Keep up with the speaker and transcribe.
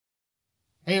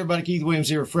Hey everybody, Keith Williams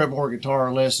here with Fretboard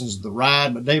Guitar Lessons, The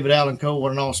Ride by David Allan Cole.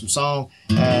 What an awesome song.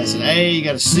 It's an A, you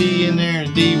got a C in there,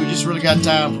 and a D. We just really got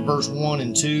time for verse 1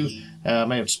 and 2. I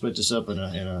may have to split this up in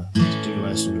a 2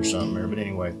 lessons or something there, but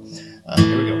anyway,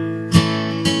 here we go.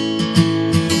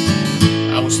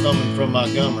 I was thumbing from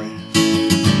Montgomery.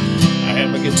 I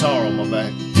had my guitar on my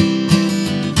back.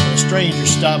 A stranger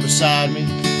stopped beside me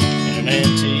in an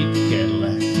antique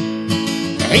Cadillac.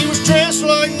 He was dressed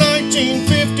like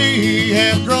 1950,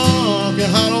 half drunk and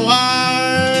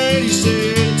hollow-eyed. He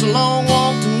said, "It's a long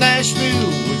walk to Nashville,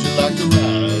 would you like to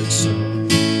ride, son?"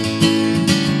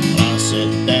 I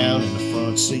sat down in the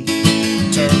front seat,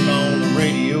 turned on the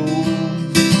radio.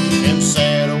 Them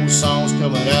sad old songs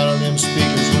coming out of them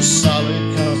speakers was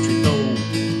solid country gold.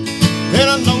 Then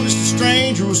I noticed the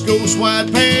stranger was ghost white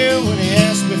pale when